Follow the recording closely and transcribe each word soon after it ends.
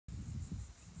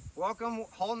Welcome,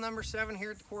 hole number 7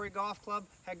 here at the Quarry Golf Club.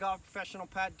 Head golf professional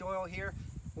Pat Doyle here.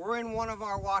 We're in one of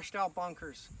our washed out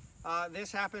bunkers.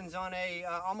 This happens on a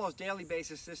almost daily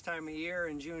basis this time of year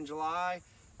in June, July,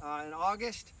 and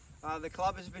August. The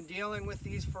club has been dealing with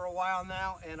these for a while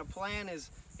now, and a plan is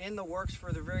in the works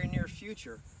for the very near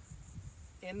future.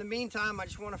 In the meantime, I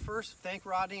just want to first thank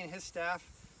Rodney and his staff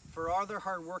for all their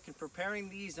hard work in preparing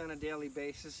these on a daily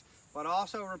basis, but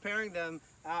also repairing them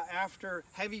after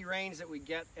heavy rains that we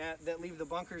get that leave the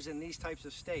bunkers in these types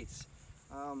of states.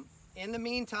 In the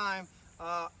meantime,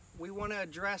 we want to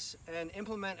address and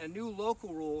implement a new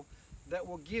local rule that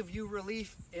will give you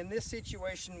relief in this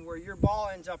situation where your ball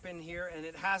ends up in here and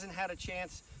it hasn't had a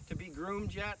chance to be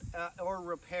groomed yet or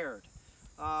repaired.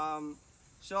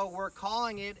 So we're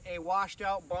calling it a washed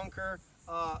out bunker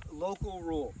local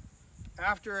rule.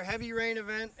 After a heavy rain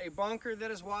event, a bunker that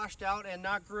is washed out and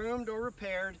not groomed or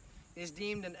repaired is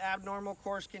deemed an abnormal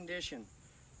course condition.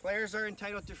 Players are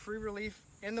entitled to free relief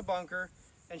in the bunker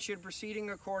and should proceeding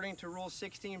according to Rule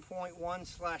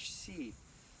 16.1/C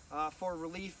for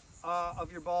relief of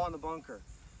your ball in the bunker.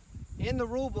 In the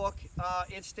rule book,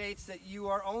 it states that you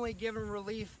are only given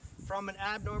relief from an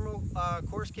abnormal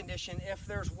course condition if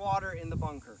there's water in the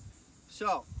bunker.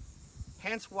 So,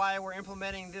 hence why we're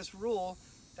implementing this rule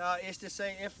is to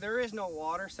say if there is no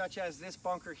water, such as this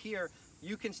bunker here,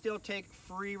 you can still take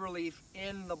free relief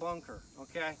in the bunker,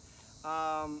 okay?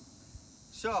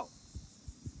 So,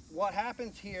 what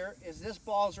happens here is this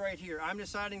ball's right here. I'm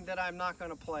deciding that I'm not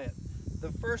gonna play it.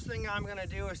 The first thing I'm gonna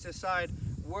do is decide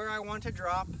where I want to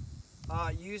drop,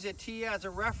 use a tee as a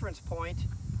reference point,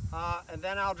 and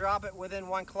then I'll drop it within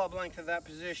 1 club length of that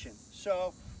position.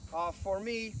 So, for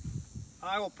me,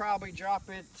 I will probably drop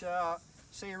it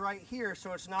say right here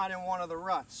so it's not in one of the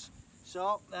ruts.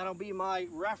 So that'll be my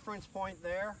reference point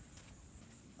there.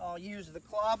 I'll use the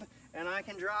club and I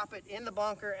can drop it in the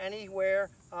bunker anywhere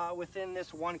within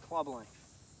this 1 club length.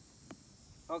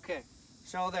 Okay,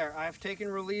 so there, I've taken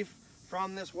relief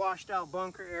from this washed out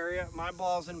bunker area. My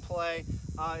ball's in play.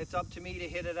 It's up to me to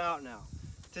hit it out now.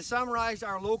 To summarize,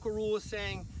 our local rule is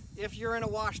saying if you're in a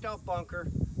washed out bunker,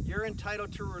 you're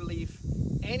entitled to relief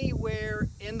anywhere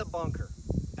in the bunker,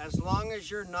 as long as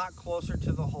you're not closer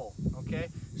to the hole, okay?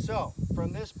 So,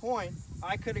 from this point,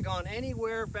 I could have gone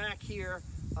anywhere back here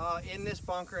in this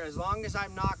bunker as long as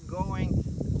I'm not going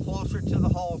closer to the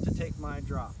hole to take my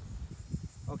drop,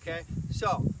 okay?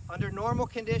 So, under normal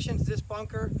conditions, this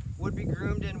bunker would be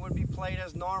groomed and would be played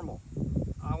as normal.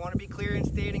 I want to be clear in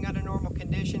stating under normal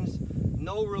conditions,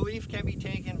 no relief can be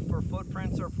taken for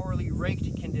footprints or poorly raked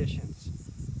conditions.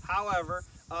 However,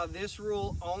 this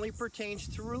rule only pertains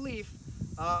to relief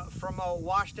from a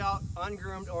washed out,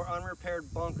 ungroomed, or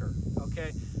unrepaired bunker,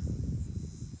 okay?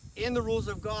 In the rules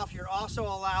of golf, you're also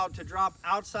allowed to drop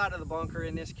outside of the bunker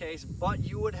in this case, but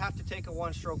you would have to take a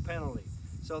 1-stroke penalty.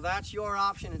 So that's your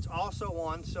option. It's also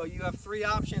 1, so you have 3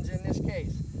 options in this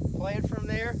case. Play it from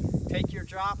there, take your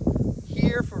drop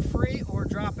here for free, or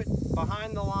drop it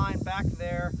behind the line back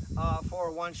there for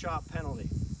a 1-shot penalty.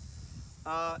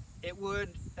 It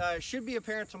should be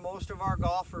apparent to most of our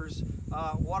golfers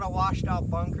what a washed out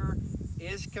bunker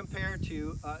is compared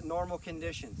to normal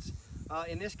conditions.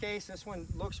 In this case, this one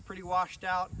looks pretty washed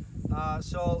out,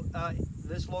 so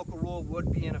this local rule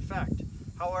would be in effect.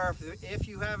 However, if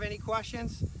you have any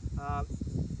questions,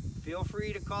 feel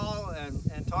free to call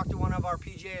and talk to one of our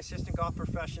PGA assistant golf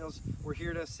professionals. We're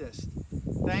here to assist.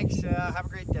 Thanks, have a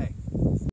great day.